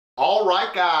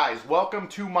Alright guys, welcome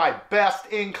to my best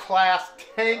in class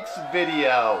tanks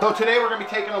video. So today we're going to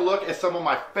be taking a look at some of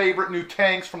my favorite new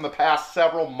tanks from the past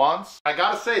several months. I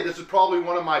gotta say, this is probably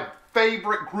one of my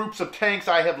favorite groups of tanks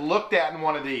I have looked at in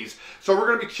one of these. So we're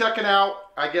going to be checking out,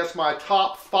 I guess, my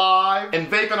top 5 and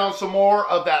vaping on some more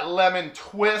of that lemon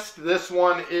twist. This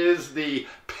one is the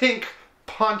Pink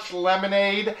Punch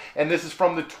Lemonade, and this is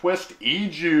from the Twist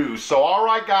E-Juice. So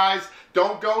alright guys,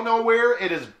 don't go nowhere.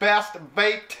 It is Best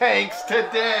Vape Tanks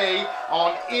today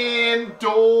on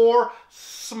Indoor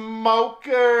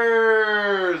Smokers.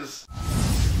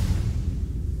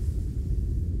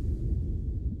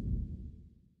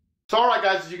 So alright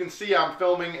guys, as you can see, I'm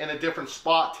filming in a different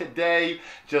spot today.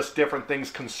 Just different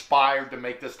things conspired to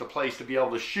make this the place to be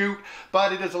able to shoot,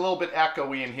 but it is a little bit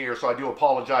echoey in here, so I do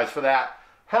apologize for that.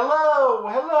 Hello,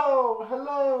 hello,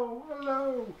 hello,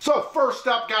 hello. So first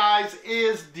up guys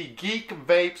is the Geek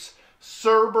Vapes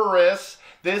Cerberus.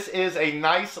 This is a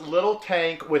nice little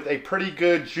tank with a pretty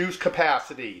good juice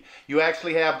capacity. You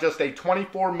actually have just a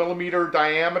 24 millimeter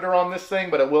diameter on this thing,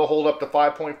 but it will hold up to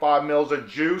 5.5 mils of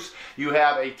juice. You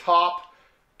have a top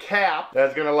cap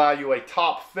that's going to allow you a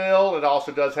top fill. It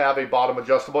also does have a bottom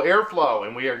adjustable airflow,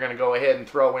 and we are going to go ahead and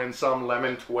throw in some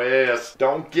lemon twist.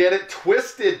 Don't get it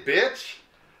twisted, bitch.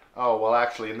 Oh, well,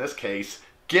 actually, in this case,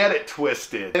 get it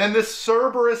twisted. And then this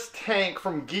Cerberus tank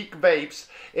from Geek Vapes,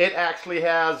 it actually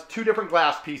has 2 different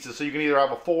glass pieces, so you can either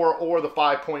have a 4 or the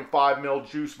 5.5 mil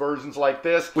juice versions like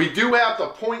this. We do have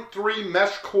the 0.3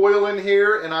 mesh coil in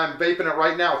here, and I'm vaping it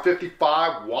right now at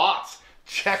 55 watts.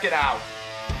 Check it out.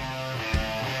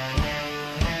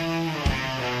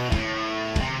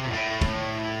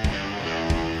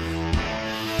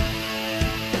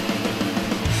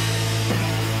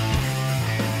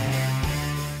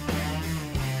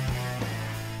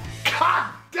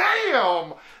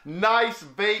 Nice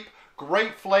vape,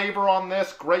 great flavor on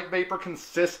this, great vapor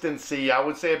consistency. I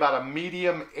would say about a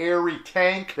medium airy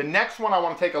tank. The next one I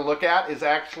want to take a look at is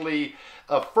actually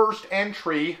a first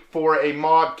entry for a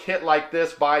mod kit like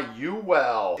this by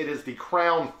Uwell. It is the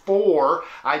Crown 4.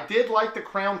 I did like the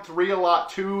Crown 3 a lot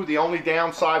too. The only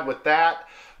downside with that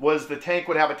was the tank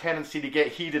would have a tendency to get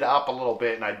heated up a little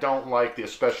bit, and I don't like the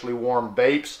especially warm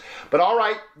vapes. But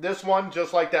alright, this one,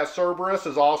 just like that Cerberus,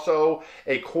 is also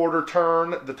a quarter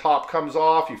turn. The top comes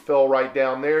off, you fill right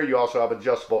down there. You also have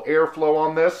adjustable airflow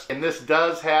on this. And this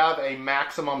does have a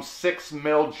maximum 6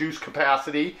 mil juice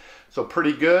capacity, so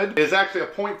pretty good. It is actually a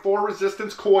 0.4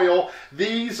 resistance coil.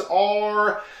 These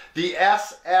are the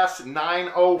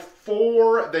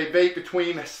SS904. They vape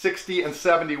between 60 and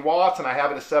 70 watts, and I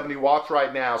have it at 70 watts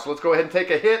right now. So let's go ahead and take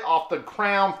a hit off the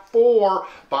Crown 4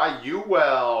 by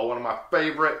Uwell, one of my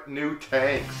favorite new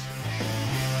tanks.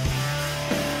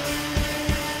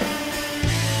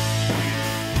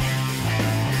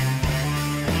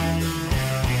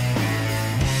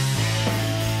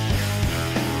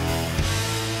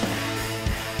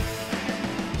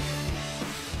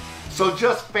 So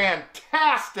just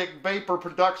fantastic vapor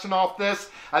production off this.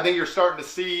 I think you're starting to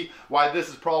see why this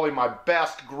is probably my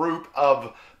best group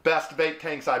of best vape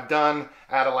tanks I've done.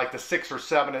 Out of like the 6 or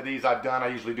 7 of these I've done, I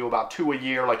usually do about 2 a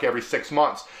year, like every 6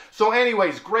 months. So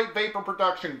anyways, great vapor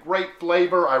production, great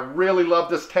flavor. I really love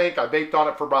this tank. I vaped on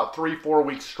it for about 3-4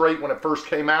 weeks straight when it first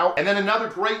came out. And then another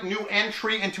great new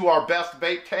entry into our best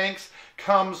vape tanks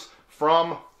comes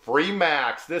from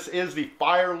Freemax. This is the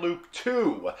Fire Loop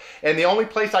 2, and the only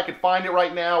place I could find it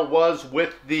right now was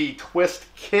with the Twist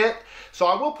kit. So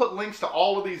I will put links to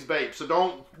all of these vapes, so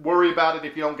don't worry about it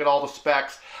if you don't get all the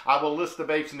specs. I will list the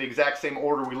vapes in the exact same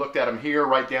order we looked at them here,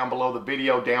 right down below the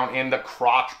video, down in the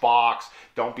crotch box.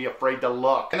 Don't be afraid to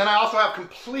look. And then I also have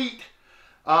complete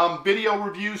video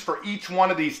reviews for each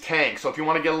one of these tanks, so if you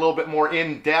want to get a little bit more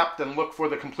in-depth, then look for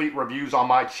the complete reviews on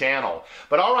my channel.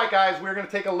 But alright guys, we're going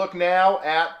to take a look now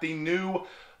at the new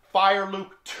Fire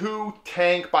Loop 2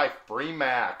 tank by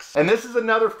Freemax. And this is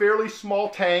another fairly small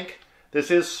tank.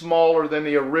 This is smaller than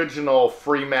the original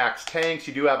Freemax tanks.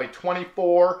 You do have a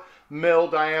 24 mil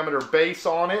diameter base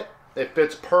on it. It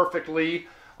fits perfectly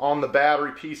on the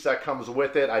battery piece that comes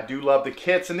with it. I do love the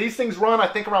kits, and these things run, I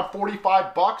think, around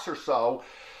 45 bucks or so.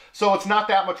 So it's not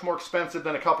that much more expensive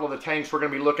than a couple of the tanks we're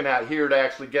going to be looking at here to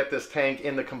actually get this tank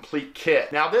in the complete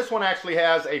kit. Now this one actually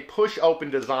has a push open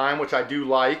design, which I do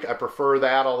like. I prefer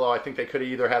that, although I think they could have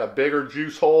either had a bigger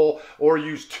juice hole or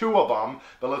used 2 of them.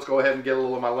 But let's go ahead and get a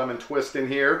little of my lemon twist in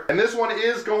here. And this one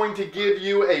is going to give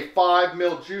you a 5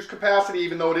 mil juice capacity,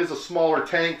 even though it is a smaller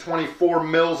tank, 24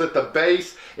 mils at the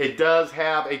base. It does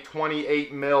have a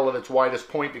 28 mil at its widest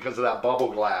point because of that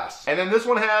bubble glass. And then this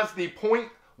one has the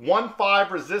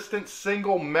 1.5 resistant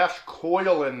single mesh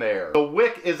coil in there. The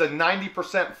wick is a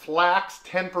 90% flax,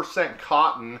 10%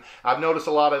 cotton. I've noticed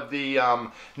a lot of the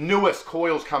newest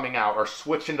coils coming out are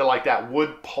switching to like that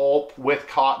wood pulp with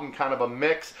cotton kind of a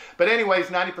mix. But anyways,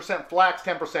 90% flax,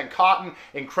 10% cotton,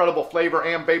 incredible flavor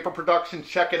and vapor production.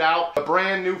 Check it out. The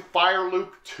brand new Fire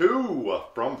Loop 2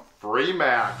 from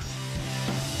Freemax.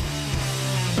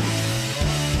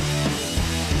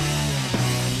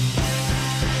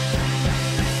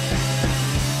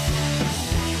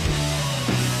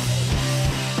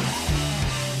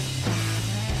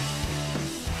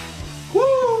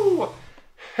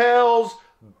 Hell's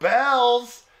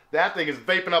bells. That thing is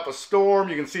vaping up a storm.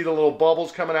 You can see the little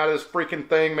bubbles coming out of this freaking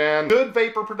thing, man. Good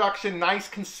vapor production, nice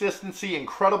consistency,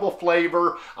 incredible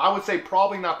flavor. I would say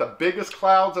probably not the biggest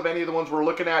clouds of any of the ones we're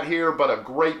looking at here, but a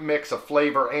great mix of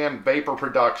flavor and vapor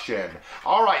production.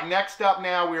 All right, next up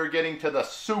now, we are getting to the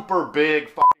super big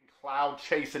fucking cloud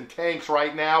chasing tanks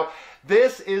right now.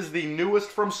 This is the newest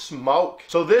from Smoke.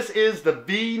 So this is the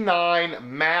V9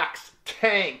 Max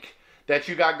tank that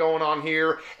you got going on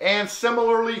here, and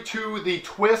similarly to the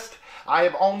Twist, I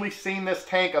have only seen this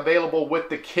tank available with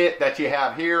the kit that you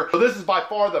have here. So this is by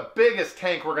far the biggest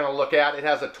tank we're going to look at. It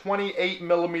has a 28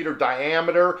 millimeter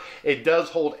diameter. It does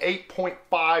hold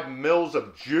 8.5 mils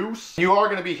of juice. You are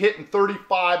going to be hitting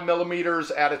 35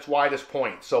 millimeters at its widest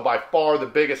point. So by far the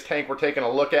biggest tank we're taking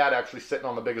a look at, actually sitting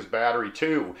on the biggest battery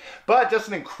too. But just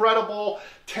an incredible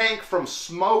tank from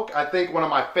Smoke. I think one of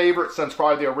my favorites since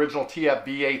probably the original TF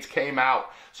V8s came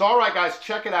out. So all right guys,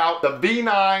 check it out. The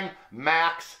V9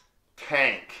 Max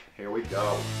tank. Here we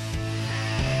go.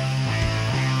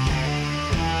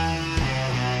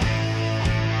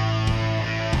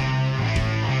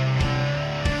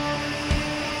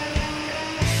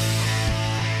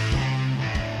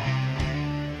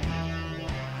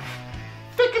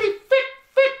 Fickety fick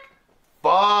fick.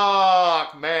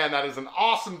 Fuck, man, that is an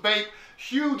awesome vape.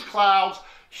 Huge clouds,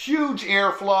 huge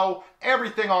airflow.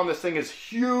 Everything on this thing is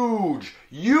huge.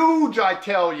 Huge, I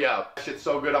tell ya. Shit's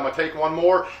so good. I'm gonna take one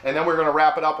more, and then we're gonna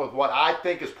wrap it up with what I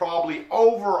think is probably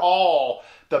overall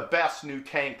the best new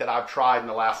tank that I've tried in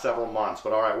the last several months.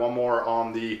 But all right, one more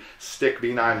on the Stick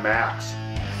V9 Max.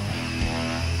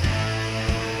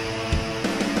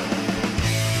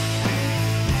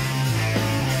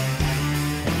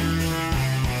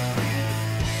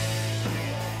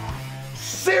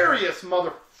 Serious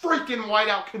mother freaking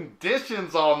whiteout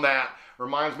conditions on that.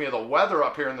 Reminds me of the weather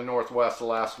up here in the Northwest the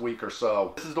last week or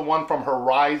so. This is the one from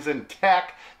Horizon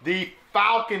Tech, the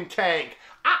Falcon tank.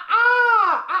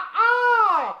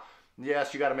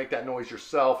 Yes, you got to make that noise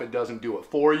yourself. It doesn't do it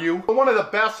for you. One of the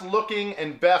best looking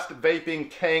and best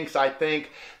vaping tanks, I think.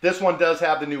 This one does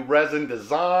have the new resin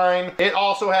design. It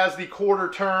also has the quarter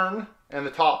turn, and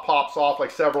the top pops off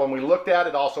like several and we looked at.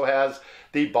 It also has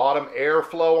the bottom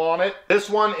airflow on it. This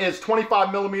one is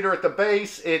 25 millimeter at the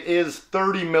base. It is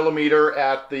 30 millimeter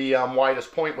at the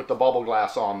widest point with the bubble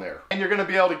glass on there. And you're gonna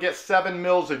be able to get 7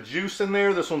 mils of juice in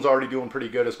there. This one's already doing pretty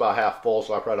good. It's about half full,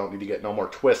 so I probably don't need to get no more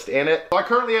twist in it. So I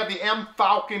currently have the M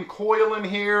Falcon coil in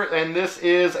here, and this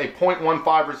is a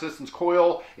 0.15 resistance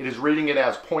coil. It is reading it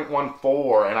as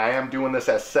 0.14, and I am doing this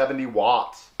at 70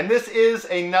 watts. And this is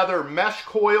another mesh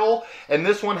coil, and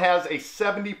this one has a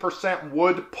 70%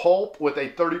 wood pulp with a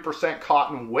 30%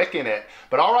 cotton wick in it.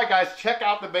 But all right guys, check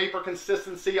out the vapor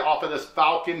consistency off of this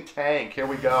Falcon tank. Here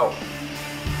we go.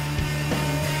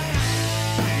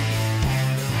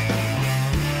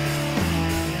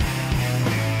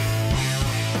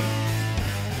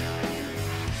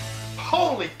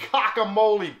 Holy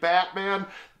cockamole, Batman.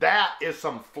 That is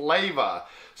some flavor.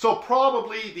 So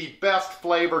probably the best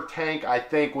flavor tank, I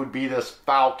think, would be this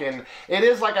Falcon. It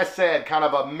is, like I said, kind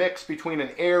of a mix between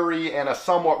an airy and a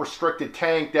somewhat restricted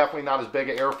tank. Definitely not as big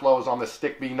an airflow as on the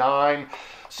Stick V9.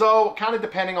 So kind of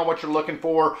depending on what you're looking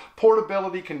for.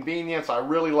 Portability, convenience. I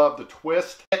really love the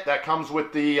twist that comes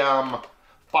with the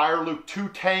Fire Loop 2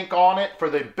 tank on it.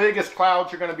 For the biggest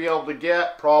clouds you're going to be able to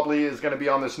get probably is going to be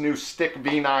on this new Stick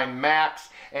V9 Max.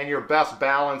 And your best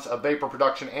balance of vapor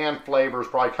production and flavor is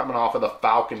probably coming off of the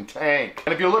Falcon tank.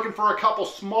 And if you're looking for a couple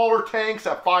smaller tanks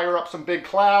that fire up some big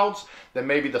clouds, then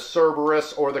maybe the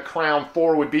Cerberus or the Crown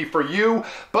 4 would be for you.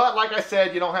 But like I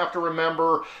said, you don't have to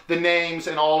remember the names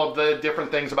and all of the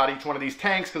different things about each one of these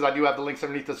tanks, because I do have the links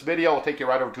underneath this video. I'll take you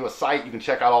right over to a site. You can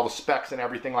check out all the specs and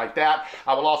everything like that.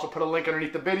 I will also put a link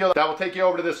underneath the video that will take you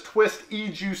over to this Twist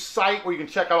eJuice site where you can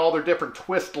check out all their different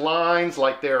twist lines,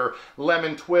 like their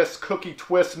lemon twist, cookie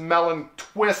twist, twists, melon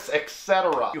twists,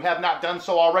 etc. If you have not done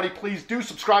so already, please do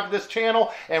subscribe to this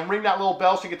channel and ring that little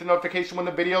bell so you get the notification when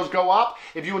the videos go up.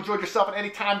 If you enjoyed yourself at any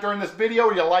time during this video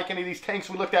or you like any of these tanks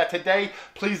we looked at today,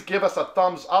 please give us a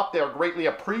thumbs up. They're greatly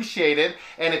appreciated.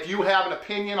 And if you have an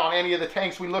opinion on any of the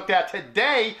tanks we looked at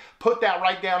today, put that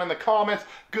right down in the comments.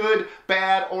 Good,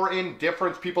 bad, or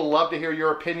indifference. People love to hear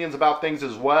your opinions about things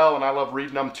as well, and I love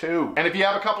reading them too. And if you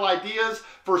have a couple ideas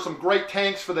for some great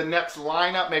tanks for the next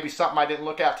lineup, maybe something I didn't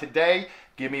look at today,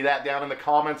 give me that down in the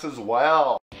comments as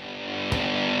well.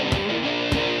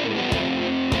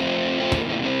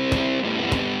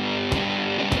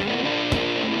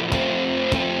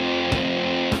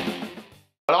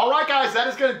 But alright guys, that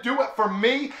is going to do it for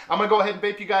me. I'm going to go ahead and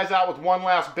vape you guys out with one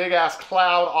last big ass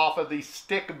cloud off of the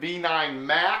Stick V9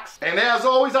 Max. And as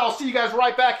always, I'll see you guys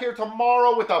right back here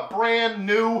tomorrow with a brand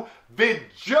new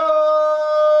video.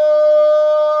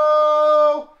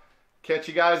 Catch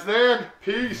you guys then.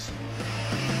 Peace.